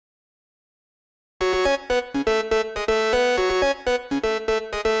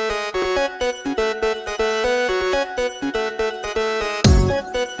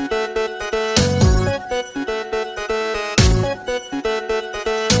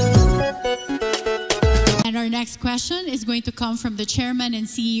next question is going to come from the Chairman and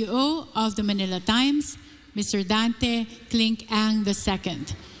CEO of the Manila Times, Mr. Dante Clink Ang II.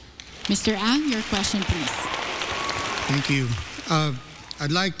 Mr. Ang, your question, please. Thank you.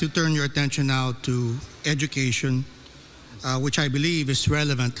 I'd like to turn your attention now to education, which I believe is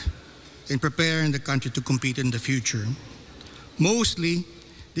relevant in preparing the country to compete in the future. Mostly,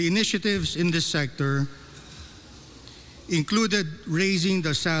 the initiatives in this sector included raising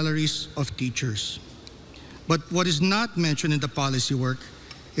the salaries of teachers. But what is not mentioned in the policy work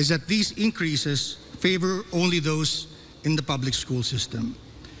is that these increases favor only those in the public school system.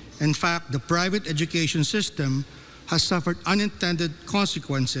 In fact, the private education system has suffered unintended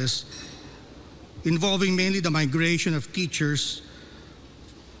consequences involving mainly the migration of teachers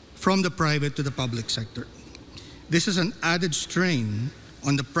from the private to the public sector. This is an added strain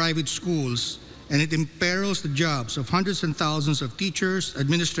on the private schools, and it imperils the jobs of hundreds and thousands of teachers,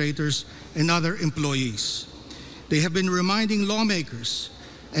 administrators, and other employees. They have been reminding lawmakers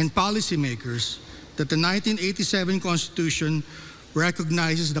and policymakers that the 1987 Constitution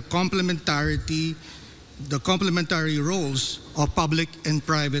recognizes the complementary roles of public and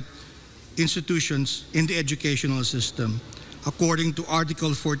private institutions in the educational system, according to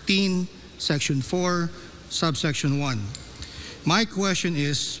Article 14, Section 4, Subsection 1. My question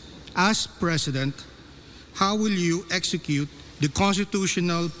is, as President, how will you execute the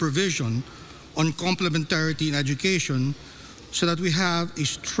constitutional provision on complementarity in education so that we have a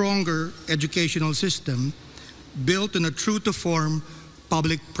stronger educational system built on a true-to-form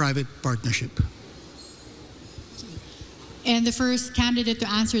public-private partnership? And the first candidate to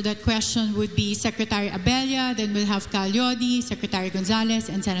answer that question would be Secretary Abella, then we'll have Calyodi, Secretary Gonzales,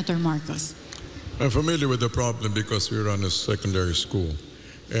 and Senator Marcos. I'm familiar with the problem because we run a secondary school.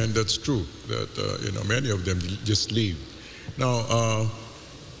 And that's true that, many of them just leave. Now,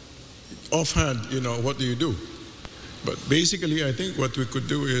 offhand, what do you do? But basically, I think what we could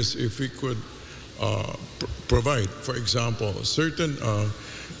do is if we could provide, for example, certain,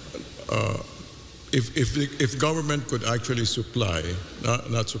 if government could actually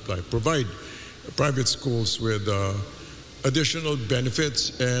provide private schools with additional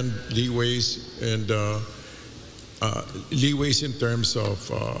benefits and leeways in terms of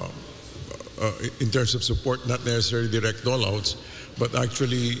support, not necessarily direct rollouts, but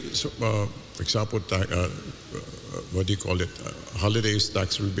actually, for example, holidays,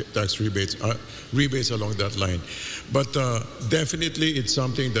 tax rebates, rebates along that line. But definitely, it's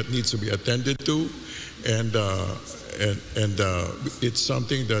something that needs to be attended to, and it's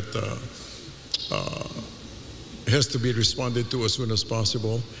something that has to be responded to as soon as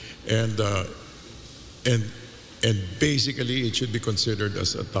possible, and basically, it should be considered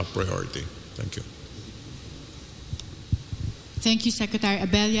as a top priority. Thank you. Thank you, Secretary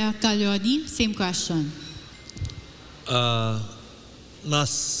Abella. Calyodi, same question.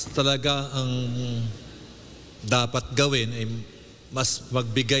 Mas talaga ang dapat gawin ay mas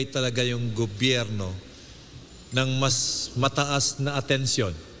magbigay talaga yung gobyerno ng mas mataas na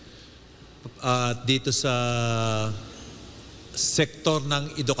atensyon dito sa sektor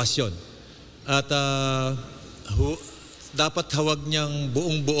ng edukasyon. At dapat hawag niyang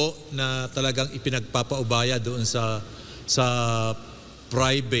buong-buo na talagang ipinagpapaubaya doon sa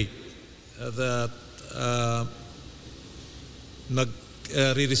private that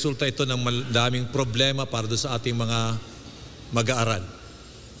nagre-resulta ito ng maraming problema para doon sa ating mga mag-aaral.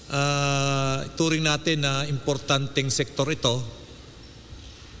 Turing natin na importanteng sektor ito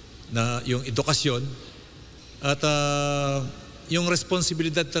na yung edukasyon at yung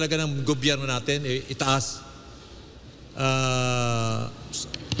responsibilidad talaga ng gobyerno natin itaas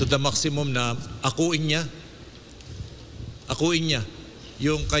to the maximum na akuin niya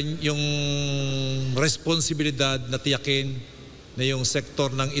yung responsibilidad na tiyakin na yung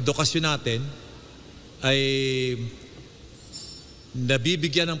sektor ng edukasyon natin ay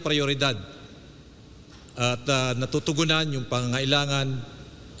nabibigyan ng prioridad at natutugunan yung pangangailangan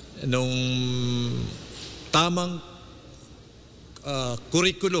ng tamang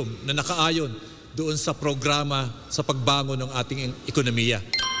curriculum na nakaayon doon sa programa sa pagbangon ng ating ekonomiya.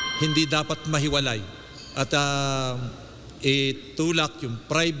 Hindi dapat mahiwalay at itulak yung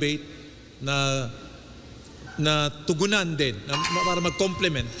private na tugunan din para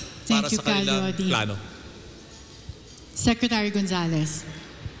mag-complement para sa kanilang plano. Secretary Gonzales.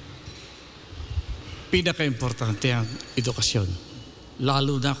 Pinaka-importante ang edukasyon.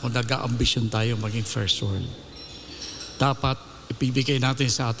 Lalo na kung nag-aambisyon tayo maging first world. Dapat ipibigay natin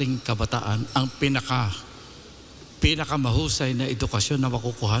sa ating kabataan ang pinakamahusay na edukasyon na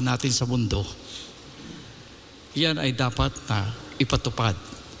makukuha natin sa mundo. Yan ay dapat na ipatupad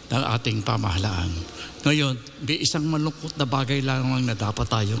ng ating pamahalaan. Ngayon, may isang malungkot na bagay lamang na dapat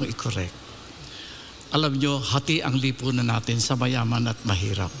tayong i-correct. Alam nyo, hati ang lipunan natin sa mayaman at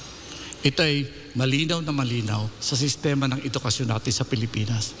mahirap. Ito ay malinaw na malinaw sa sistema ng edukasyon natin sa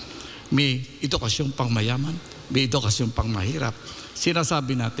Pilipinas. May edukasyon pang mayaman, may edukasyon pang mahirap.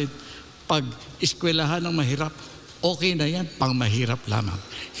 Sinasabi natin, pag eskwelahan ng mahirap, okay na yan, pang mahirap lamang.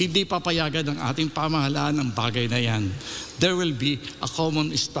 Hindi papayagan ng ating pamahalaan ang bagay na yan. There will be a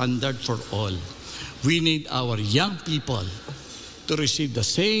common standard for all. We need our young people to receive the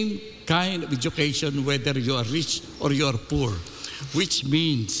same kind of education whether you are rich or you are poor, which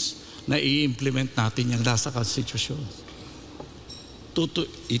means na i-implement natin yung nasa konstitusyon.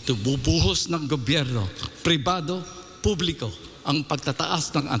 Ito bubuhos ng gobyerno, pribado, publiko, ang pagtataas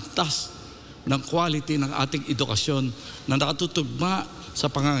ng antas ng quality ng ating edukasyon na nakatutugma sa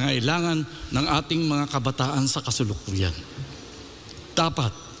pangangailangan ng ating mga kabataan sa kasalukuyan.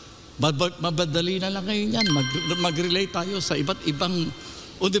 Dapat, mabadali na lang ngayon yan. Mag-relate tayo sa iba't ibang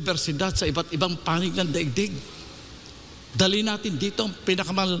universidad, sa iba't ibang panig ng daigdig. Dali natin dito ang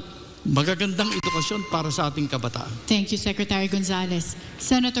magagandang edukasyon para sa ating kabataan. Thank you, Secretary Gonzales.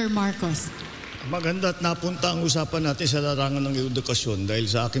 Senator Marcos. Maganda at napunta ang usapan natin sa larangan ng edukasyon dahil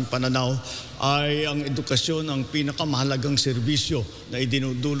sa aking pananaw ay ang edukasyon ang pinakamahalagang serbisyo na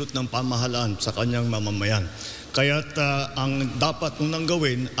idinudulot ng pamahalaan sa kanyang mamamayan. Kaya't ang dapat unang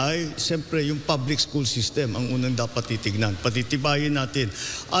gawin ay siyempre yung public school system ang unang dapat titignan. Patitibayin natin.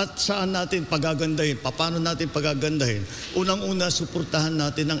 At saan natin pagagandahin? Paano natin pagagandahin? Unang-una, suportahan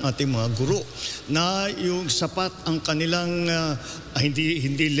natin ang ating mga guro na yung sapat ang kanilang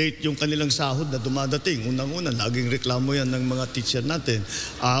hindi late yung kanilang sahod na dumadating. Unang-una, laging reklamo yan ng mga teacher natin.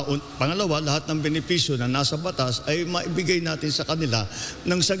 Pangalawa, lahat ng benepisyo na nasa batas ay maibigay natin sa kanila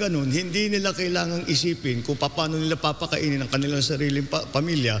nang sa ganun, hindi nila kailangang isipin kung paano nila papakainin ang kanilang sariling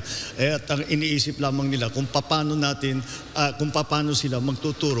pamilya at ang iniisip lamang nila kung paano sila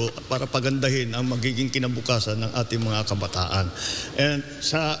magtuturo para pagandahin ang magiging kinabukasan ng ating mga kabataan. And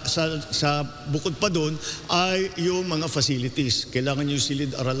sa bukod pa doon ay yung mga facilities. Kailangan yung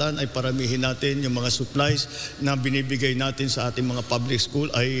silid-aralan ay paramihin natin, yung mga supplies na binibigay natin sa ating mga public school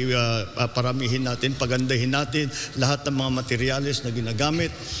ay paramihin natin, pagandahin natin lahat ng mga materyales na ginagamit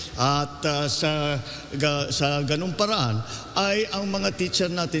at sa ganung paraan ay ang mga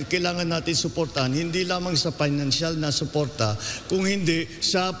teacher natin kailangan natin suportahan hindi lamang sa financial na suporta kung hindi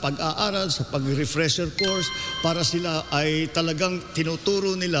sa pag-aaral, sa pag-refresher course para sila ay talagang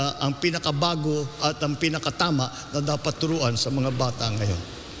tinuturo nila ang pinakabago at ang pinakatama na dapat turuan sa mga bata ngayon.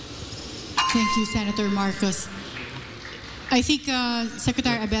 Thank you, Senator Marcos. I think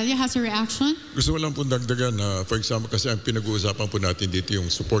Secretary Abella has a reaction. Gusto ko lang po dagdagan na, for example, kasi ang pinag-uusapan po natin dito yung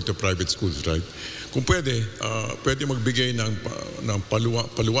support to private schools, right? Kung pwede magbigay ng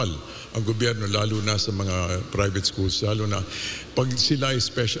paluwal ang gobyerno, lalo na sa mga private schools, lalo na pag sila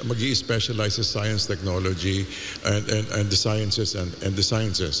mag-i-specialize sa science, technology, and the sciences and the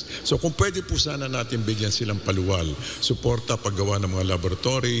sciences. So kung pwede po sana natin bigyan silang paluwal, suporta paggawa ng mga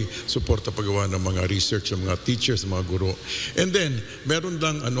laboratory, suporta paggawa ng mga research ng mga teachers, mga guro. And then, meron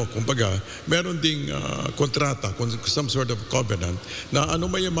ding kontrata, some sort of covenant na ano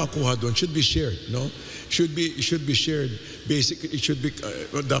may makuha doon should be shared, no? Should be shared. Basically, it should be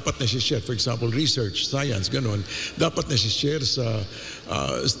dapat na share. For example, research, science, ganon. Dapat na share sa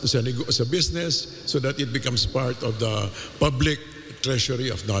business so that it becomes part of the public treasury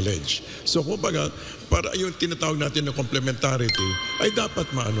of knowledge. So kumbaga, para yung tinatawag natin na complementarity ay dapat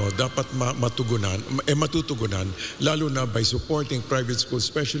matutugunan lalo na by supporting private schools,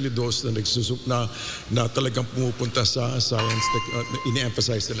 especially those na talagang pumupunta sa science,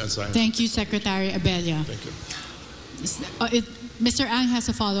 ini-emphasize nila ang science. Thank you, Secretary Abella. Thank you. Mr. Ang has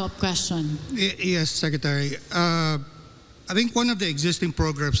a follow-up question. Yes, Secretary. I think one of the existing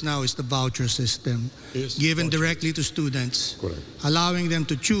programs now is the voucher system, given directly to students, Correct. allowing them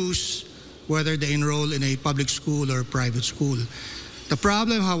to choose whether they enroll in a public school or a private school. The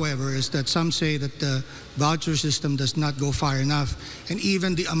problem, however, is that some say that the voucher system does not go far enough, and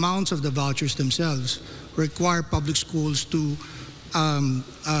even the amounts of the vouchers themselves require public schools to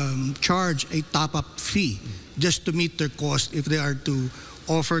charge a top-up fee just to meet their cost if they are to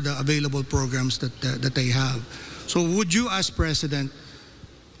offer the available programs that they have. So would you, as President,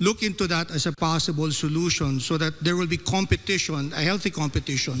 look into that as a possible solution so that there will be competition, a healthy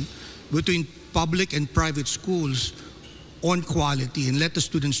competition between public and private schools on quality, and let the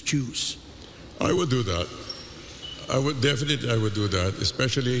students choose? I would do that. I would do that,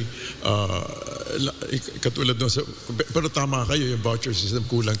 especially katulad doon pero tama kayo, yung voucher system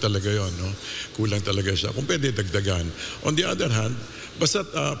kulang talaga yon, no? Kulang talaga siya. Kung pwede dagdagan. On the other hand,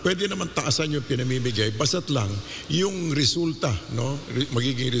 Basta't pwede naman taasan yung pinamimigay, basta't lang yung resulta, no,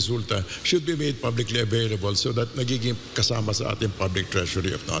 magiging resulta should be made publicly available so that nagiging kasama sa ating public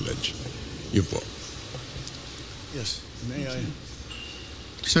treasury of knowledge. Yun po. Yes, may I?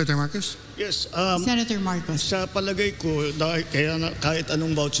 Senator Marcos? Yes, Senator Marcos. sa palagay ko, kahit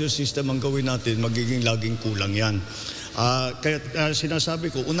anong voucher system ang gawin natin, magiging laging kulang yan. Kaya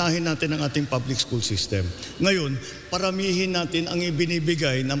sinasabi ko, unahin natin ang ating public school system. Ngayon, paramihin natin ang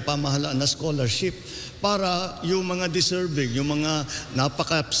ibinibigay ng pamahalaan na scholarship para yung mga deserving, yung mga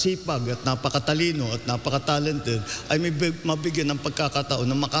napakasipag at napakatalino at napakatalented ay may mabigyan ng pagkakataon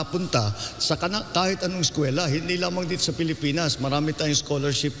na makapunta sa kahit anong eskwela. Hindi lamang dito sa Pilipinas, marami tayong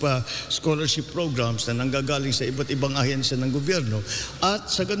scholarship programs na nanggagaling sa iba't ibang ahensya ng gobyerno.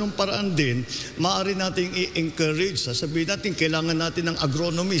 At sa ganung paraan din, maaari nating i-encourage. Sasabihin natin, kailangan natin ng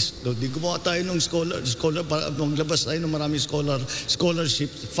agronomist. Di gumawa tayo ng scholar para maglabas tayo ng maraming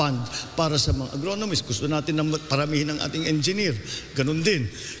scholarship fund para sa mga agronomist. Gusto natin na paramihin ng ating engineer. Ganun din.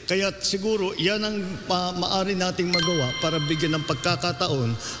 Kaya siguro, yan ang maaari nating magawa para bigyan ng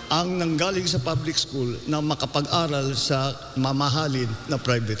pagkakataon ang nanggaling sa public school na makapag-aral sa mamahalin na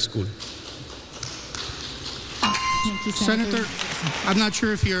private school. Thank you, Senator, I'm not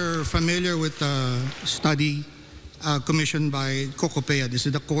sure if you're familiar with the study commissioned by COCOPEA. This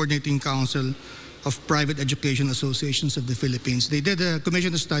is the Coordinating Council of Private Education Associations of the Philippines. They did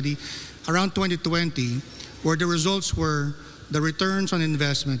commission a study around 2020 where the results were the returns on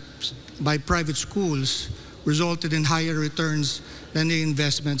investment by private schools resulted in higher returns than the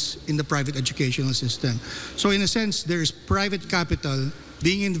investments in the private educational system. So in a sense, there is private capital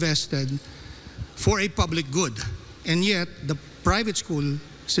being invested for a public good. And yet, the private school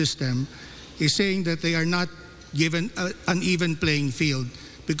system is saying that they are not given an even playing field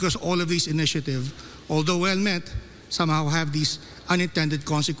because all of these initiatives, although well meant, somehow have these unintended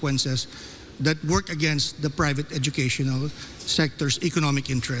consequences that work against the private educational sector's economic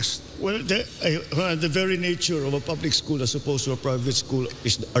interest. Well, the very nature of a public school as opposed to a private school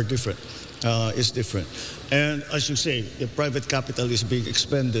is different. And as you say, the private capital is being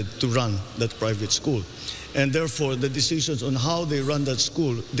expended to run that private school. And therefore, the decisions on how they run that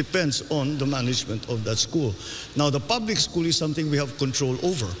school depends on the management of that school. Now, the public school is something we have control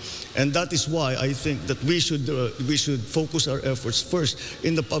over. And that is why I think that we should focus our efforts first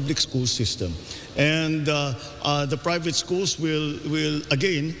in the public school system. And the private schools will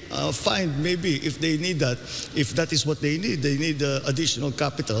again find maybe if they need that, if that is what they need additional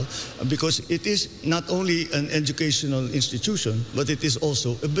capital because it is not only an educational institution, but it is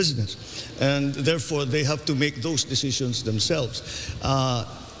also a business. And therefore, they have to make those decisions themselves.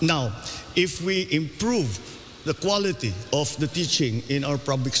 Now, if we improve the quality of the teaching in our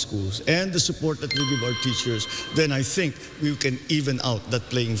public schools and the support that we give our teachers, then I think we can even out that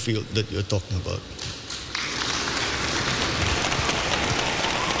playing field that you're talking about.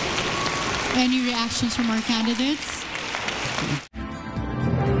 Any reactions from our candidates?